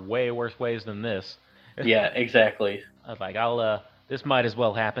are way worse ways than this. Yeah, exactly. I was like, this might as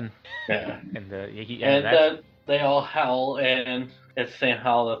well happen. Yeah. and they all howl, and it's the same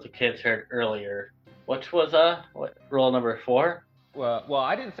howl that the kids heard earlier. Which was rule number 4? Well,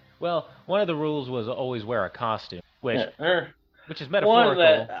 I didn't. One of the rules was always wear a costume, which is metaphorical.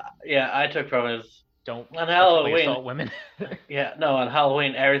 One that I took from is don't on Halloween assault women. On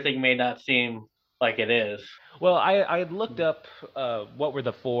Halloween everything may not seem like it is. Well, I looked up what were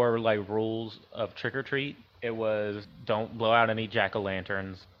the 4 rules of trick or treat. It was don't blow out any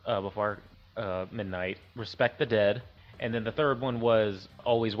jack-o'-lanterns before midnight, respect the dead, and then the third one was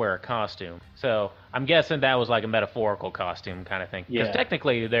always wear a costume. So I'm guessing that was like a metaphorical costume kind of thing, because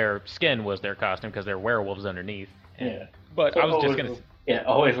technically their skin was their costume because they're werewolves underneath. But I was just gonna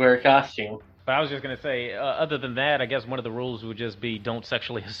always wear a costume. But I was just gonna say, other than that, I guess one of the rules would just be don't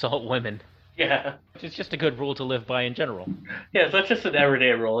sexually assault women. Yeah. It's just a good rule to live by in general. Yeah, so that's just an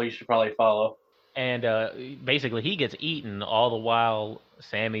everyday rule you should probably follow. And basically, he gets eaten all the while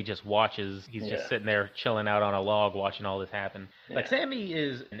Sammy just watches. He's just sitting there chilling out on a log watching all this happen. Yeah. Like, Sammy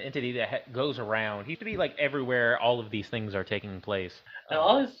is an entity that goes around. He used to be, everywhere all of these things are taking place. Now,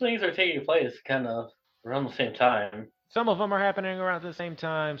 all these things are taking place kind of around the same time. Some of them are happening around the same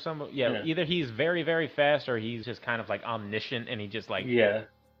time. Either he's very, very fast, or he's just kind of, omniscient, and he just,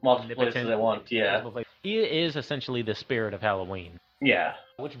 multiple places at once, He is essentially the spirit of Halloween. Yeah.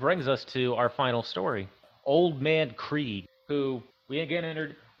 Which brings us to our final story. Old Man Krieg, who we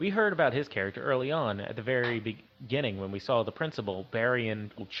heard about his character early on at the very beginning when we saw the principal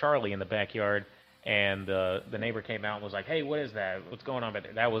burying Charlie in the backyard, and the neighbor came out and was like, "Hey, what is that? What's going on back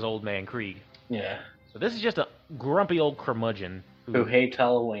there?" That was Old Man Krieg. Yeah. So this is just a grumpy old curmudgeon who hates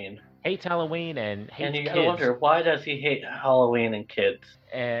Halloween. Hates Halloween and hates kids. And you gotta wonder, why does he hate Halloween and kids?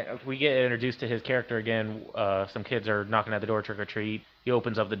 And we get introduced to his character again. Some kids are knocking at the door, trick or treat. He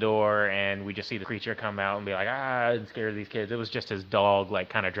opens up the door, and we just see the creature come out and be like, I'm scared of these kids. It was just his dog,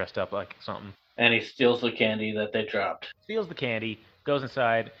 kind of dressed up like something. And he steals the candy that they dropped. Steals the candy, goes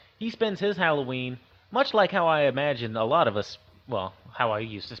inside. He spends his Halloween, much like how I imagine a lot of us, how I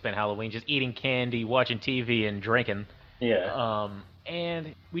used to spend Halloween, just eating candy, watching TV, and drinking. Yeah.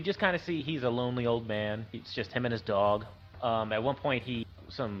 And we just kind of see he's a lonely old man. It's just him and his dog. At one point,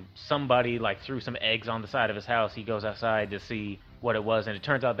 somebody threw some eggs on the side of his house. He goes outside to see what it was, and it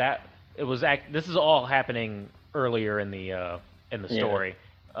turns out that it was this is all happening earlier in the story.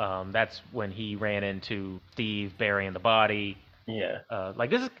 That's when he ran into Steve burying the body. Yeah.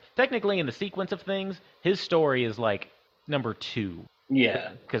 This is technically in the sequence of things. His story is number 2.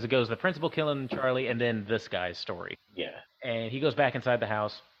 Yeah. Because it goes the principal killing Charlie, and then this guy's story. Yeah. And he goes back inside the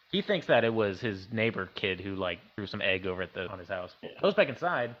house. He thinks that it was his neighbor kid who like threw some egg over at on his house. Yeah. Goes back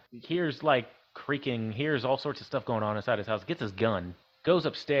inside, hears like creaking, hears all sorts of stuff going on inside his house. Gets his gun, goes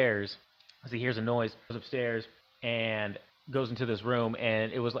upstairs as he hears a noise. Goes upstairs and goes into this room,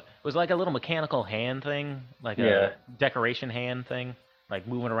 and it was like a little mechanical hand thing, like a decoration hand thing, like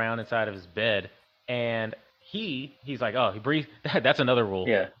moving around inside of his bed. And he's like, oh, he breathes. That's another rule.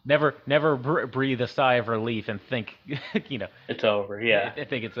 Yeah. Never breathe a sigh of relief and think, it's over. Yeah. I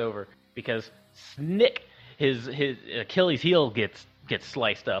think it's over, because Snick, his Achilles heel gets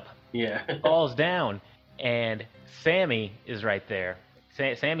sliced up. Yeah. Falls down, and Sammy is right there.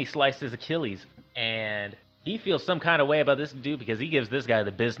 Sammy sliced his Achilles, and he feels some kind of way about this dude because he gives this guy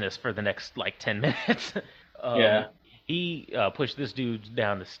the business for the next like 10 minutes. Yeah. He pushed this dude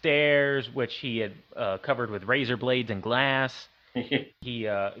down the stairs, which he had covered with razor blades and glass. He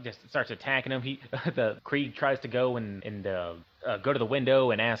just starts attacking him. The Krieg tries to go and go to the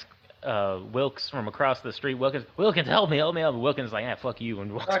window and ask Wilkes from across the street. Wilkins, help me! Wilkins is like, fuck you,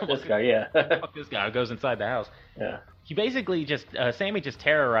 and walks. Fuck this guy, yeah. Fuck this guy. Goes inside the house. Yeah. He basically just Sammy just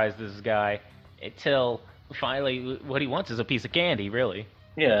terrorized this guy until finally what he wants is a piece of candy, really.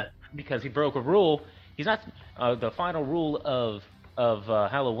 Yeah. Because he broke a rule. He's not. The final rule of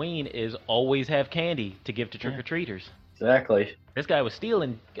Halloween is always have candy to give to trick-or-treaters. Exactly. This guy was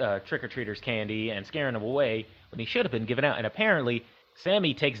stealing trick-or-treaters' candy and scaring them away when he should have been given out. And apparently,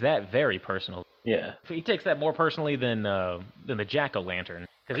 Sammy takes that very personal. Yeah. He takes that more personally than the jack-o'-lantern,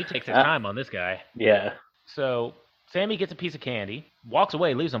 because he takes his time on this guy. Yeah. So Sammy gets a piece of candy, walks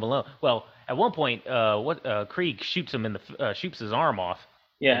away, leaves him alone. Well, at one point, Krieg shoots him shoots his arm off.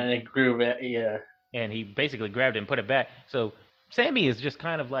 Yeah, and it grew back. Yeah. And he basically grabbed it and put it back. So Sammy is just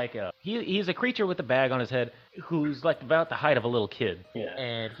kind of like he's a creature with a bag on his head who's like about the height of a little kid. Yeah.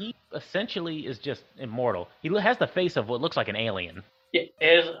 And he essentially is just immortal. He has the face of what looks like an alien. Yeah,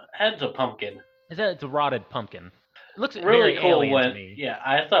 his head's a pumpkin. It's a rotted pumpkin. It looks really very cool alien when. to me. Yeah,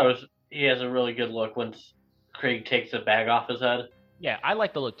 I thought he has a really good look when Krieg takes the bag off his head. Yeah, I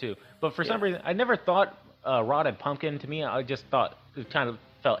like the look too. But for some reason, I never thought rotted pumpkin to me. I just thought it kind of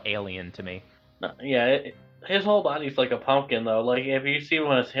felt alien to me. No, yeah, his whole body's like a pumpkin, though. Like, if you see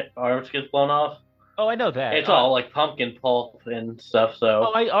when his arms get blown off? Oh, I know that. It's all like pumpkin pulp and stuff,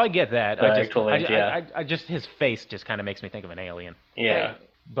 so... Oh, I get that. I just his face just kind of makes me think of an alien. Yeah.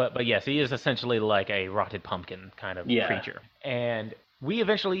 But yes, he is essentially like a rotted pumpkin kind of creature. And we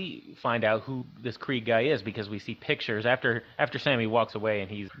eventually find out who this Krieg guy is because we see pictures after Sammy walks away and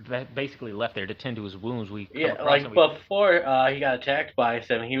he's basically left there to tend to his wounds. Before he got attacked by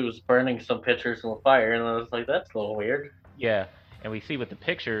Sammy, he was burning some pictures in the fire, and I was like, that's a little weird. Yeah, and we see what the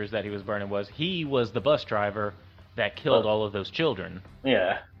pictures that he was burning was. He was the bus driver that killed all of those children.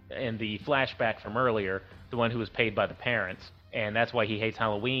 Yeah. And the flashback from earlier, the one who was paid by the parents, and that's why he hates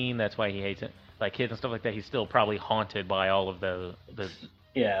Halloween. That's why he hates it. Like kids and stuff like that, he's still probably haunted by all of that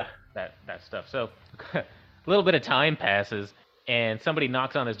stuff. So a little bit of time passes, and somebody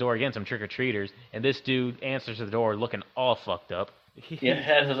knocks on his door again, some trick-or-treaters, and this dude answers the door looking all fucked up. Yeah,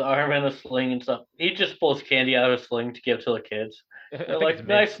 has his arm in a sling and stuff. He just pulls candy out of a sling to give to the kids. They're like,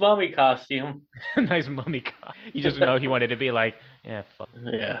 nice mummy costume. Nice mummy costume. You just know he wanted to be like, yeah, fuck.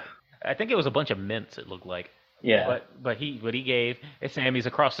 Yeah. I think it was a bunch of mints, it looked like. Yeah. But what he gave, Sammy's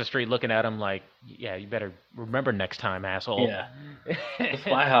across the street looking at him like, yeah, you better remember next time, asshole. Yeah. It's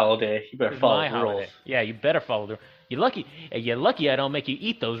my holiday. You better follow the rules. Yeah, you better follow the rules. You're lucky I don't make you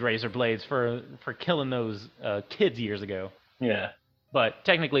eat those razor blades for killing those kids years ago. Yeah. But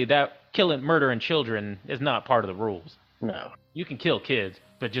technically, murdering children is not part of the rules. No. You can kill kids,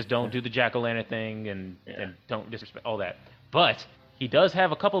 but just don't do the jack-o'-lantern thing and don't disrespect all that. But he does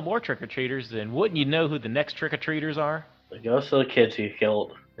have a couple more trick-or-treaters, and wouldn't you know who the next trick-or-treaters are? The ghosts of the kids he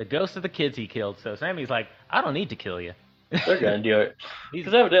killed. The ghosts of the kids he killed. So Sammy's like, I don't need to kill you. They're gonna do it.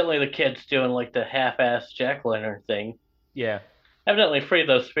 Because evidently the kid's doing like the half-assed jack-o'-lantern thing. Yeah. Evidently free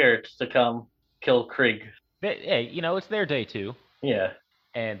those spirits to come kill Krieg. Hey, it's their day too. Yeah.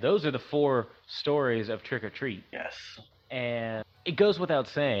 And those are the 4 stories of Trick or Treat. Yes. And it goes without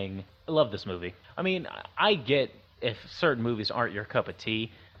saying, I love this movie. I mean, I get if certain movies aren't your cup of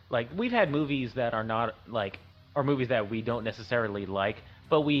tea. Like, we've had movies that are not, like, or movies that we don't necessarily like,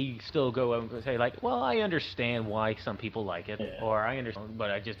 but we still go and say, like, well, I understand why some people like it, or I understand,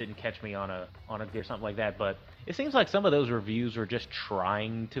 but I just didn't catch me on a or something like that. But it seems like some of those reviews were just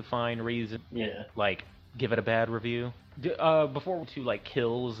trying to find reason. Yeah. Like, give it a bad review. Before to like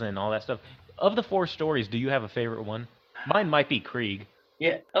kills and all that stuff. Of the 4 stories, do you have a favorite one? Mine might be Krieg.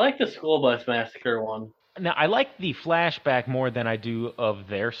 Yeah, I like the school bus massacre one. Now I like the flashback more than I do of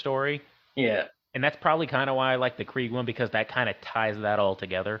their story. Yeah. And that's probably kind of why I like the Krieg one, because that kind of ties that all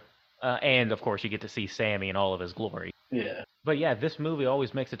together. And of course, you get to see Sammy in all of his glory. Yeah. But yeah, this movie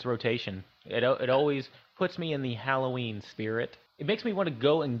always makes its rotation. It always puts me in the Halloween spirit. It makes me want to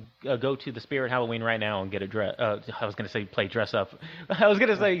go and go to the Spirit Halloween right now and get a dress. I was gonna say play dress up. I was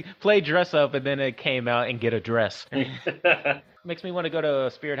gonna say play dress up, and then it came out and get a dress. Makes me want to go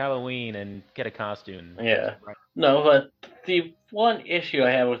to Spirit Halloween and get a costume. Yeah. No, but the one issue I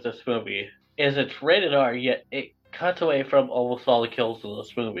have with this movie is it's rated R, yet it cuts away from almost all the kills in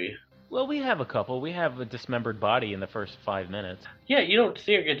this movie. Well, we have a couple. We have a dismembered body in the first 5 minutes. Yeah, you don't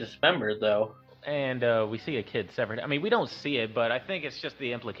see her get dismembered, though. And we see a kid severed. I mean, we don't see it, but I think it's just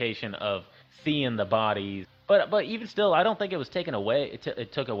the implication of seeing the bodies. But even still, I don't think it was taken away.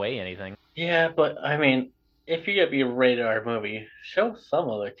 It took away anything. Yeah, but I mean, if you're gonna be a rated R movie, show some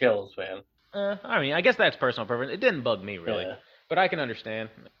of the kills, man. I mean, I guess that's personal preference. It didn't bug me really, Yeah. but I can understand.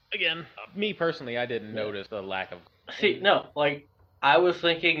 Again, me personally, I didn't notice the lack of. See, no, like I was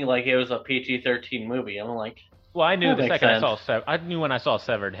thinking like it was a PG-13 movie. I'm like, Well, I knew that the makes second sense. I knew when I saw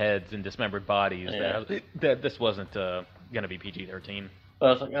severed heads and dismembered bodies Yeah. that this wasn't gonna be PG-13. But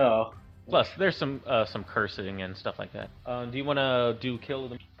I was like, oh. Plus, there's some cursing and stuff like that. Do you want to do kill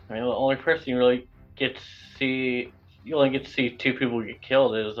of the? I mean, the only person you really get to see, you only get to see two people get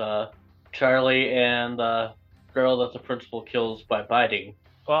killed is Charlie and the girl that the principal kills by biting.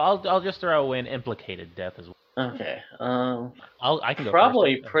 Well, I'll just throw in implicated death as well. Okay. I can go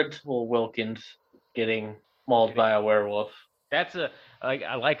Probably first. Principal Wilkins getting mauled by a werewolf. That's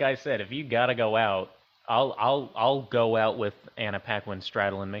like I said, if you gotta go out, I'll go out with Anna Paquin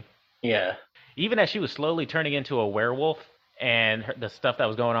straddling me. Yeah. Even as she was slowly turning into a werewolf, and the stuff that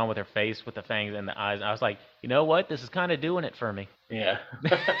was going on with her face, with the fangs and the eyes, I was like, you know what? This is kind of doing it for me. Yeah.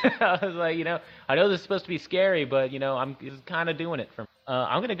 I was like, I know this is supposed to be scary, but it's kind of doing it for me.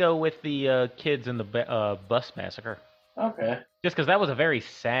 I'm gonna go with the kids in the bus massacre, Okay. just because that was a very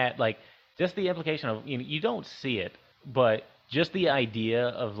sad, like, just the implication of you don't see it, but just the idea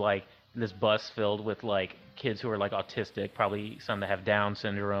of like this bus filled with like kids who are like autistic, probably some that have Down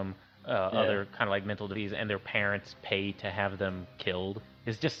syndrome, other kind of like mental disease, and their parents pay to have them killed.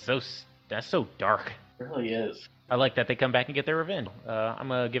 It's just that's so dark. It really is. I like that they come back and get their revenge. I'm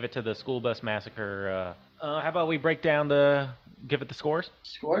gonna give it to the school bus massacre. How about we break down give it the scores?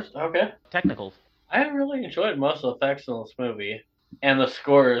 Scores? Okay. Technicals. I really enjoyed most of the effects in this movie. And the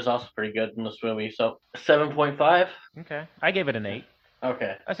score is also pretty good in this movie, so 7.5. Okay, I gave it an 8.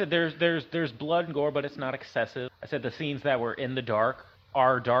 Okay. I said there's blood and gore, but it's not excessive. I said the scenes that were in the dark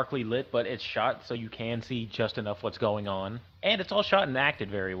are darkly lit, but it's shot so you can see just enough what's going on, and it's all shot and acted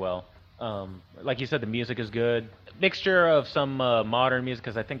very well. Like you said, the music is good. Mixture of some modern music,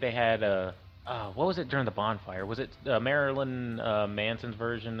 because I think they had what was it during the bonfire? Was it Marilyn Manson's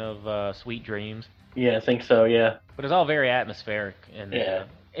version of Sweet Dreams? Yeah, I think so, yeah. But it's all very atmospheric, and Yeah.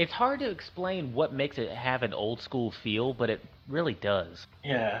 it's hard to explain what makes it have an old school feel, but it really does.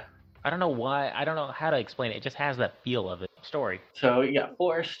 Yeah. I don't know why. I don't know how to explain it. It just has that feel of it. Story. So you got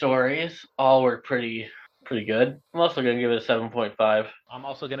 4 stories. All were pretty good. I'm also gonna give it a 7.5. I'm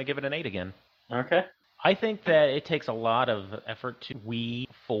also going to give it an 8 again. Okay. I think that it takes a lot of effort to weave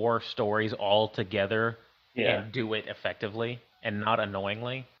 4 stories all together Yeah. and do it effectively and not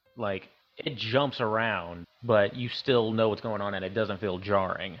annoyingly. Like, it jumps around, but you still know what's going on and it doesn't feel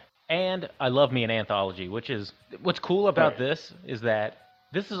jarring. And I love me an anthology, which is what's cool about this is that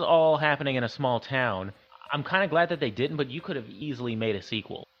this is all happening in a small town. I'm kind of glad that they didn't, but you could have easily made a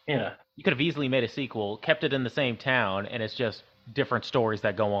sequel. Yeah. You could have easily made a sequel, kept it in the same town, and it's just different stories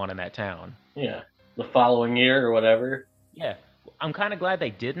that go on in that town. Yeah. The following year or whatever. Yeah. I'm kind of glad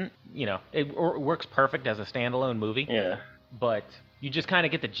they didn't. It works perfect as a standalone movie. Yeah. But you just kind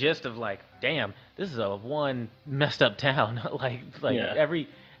of get the gist of like, damn, this is a one messed up town. like Yeah.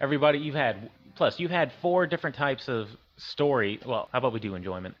 everybody you've had 4 different types of story. Well, how about we do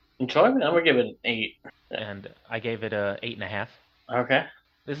enjoyment? Enjoyment, I'm gonna give it an 8. And I gave it a 8.5. Okay.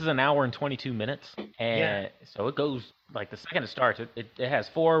 This is an hour and 22 minutes, and so it goes like the second it starts. It has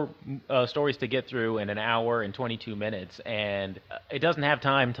 4 stories to get through in an hour and 22 minutes, and it doesn't have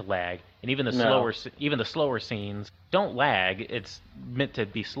time to lag. And even the slower scenes don't lag. It's meant to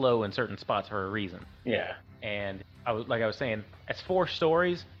be slow in certain spots for a reason. Yeah. And I was saying, it's 4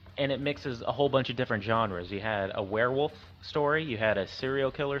 stories, and it mixes a whole bunch of different genres. You had a werewolf story, you had a serial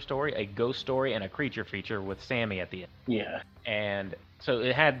killer story, a ghost story, and a creature feature with Sammy at the end. Yeah. And so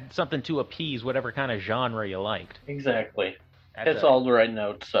it had something to appease whatever kind of genre you liked. Exactly. It's all the right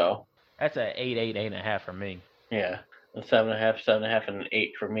notes, so. That's a 8.5 for me. Yeah. A 7.5, and an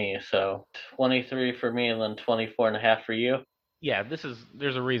 8 for me, so 23 for me and then 24.5 for you. Yeah,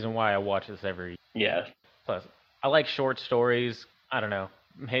 there's a reason why I watch this every. Yeah. Plus, I like short stories. I don't know.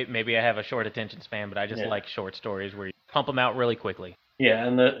 Maybe I have a short attention span, but I just like short stories where you pump them out really quickly. Yeah,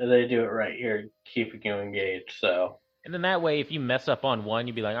 and they do it right here, keeping you engaged. So. And then that way, if you mess up on one,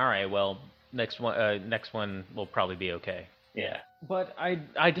 you'd be like, all right, well, next one will probably be okay. Yeah. But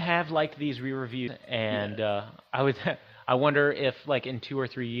I'd have liked these re-reviews, and I would. I wonder if, like, in 2 or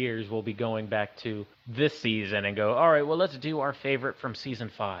 3 years, we'll be going back to this season and go, all right, well, let's do our favorite from season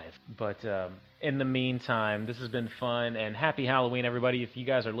 5. But in the meantime, this has been fun, and happy Halloween, everybody. If you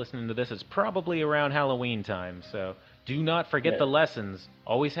guys are listening to this, it's probably around Halloween time, so do not forget the lessons.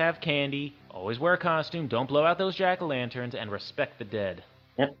 Always have candy, always wear a costume, don't blow out those jack-o'-lanterns, and respect the dead.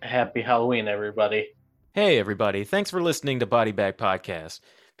 Yep. Happy Halloween, everybody. Hey, everybody. Thanks for listening to Body Bag Podcast.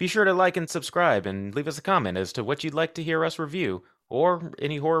 Be sure to like and subscribe and leave us a comment as to what you'd like to hear us review or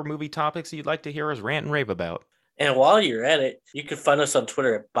any horror movie topics you'd like to hear us rant and rave about. And while you're at it, you can find us on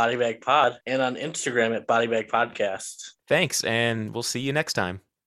Twitter at BodyBagPod and on Instagram at BodyBagPodcast. Thanks, and we'll see you next time.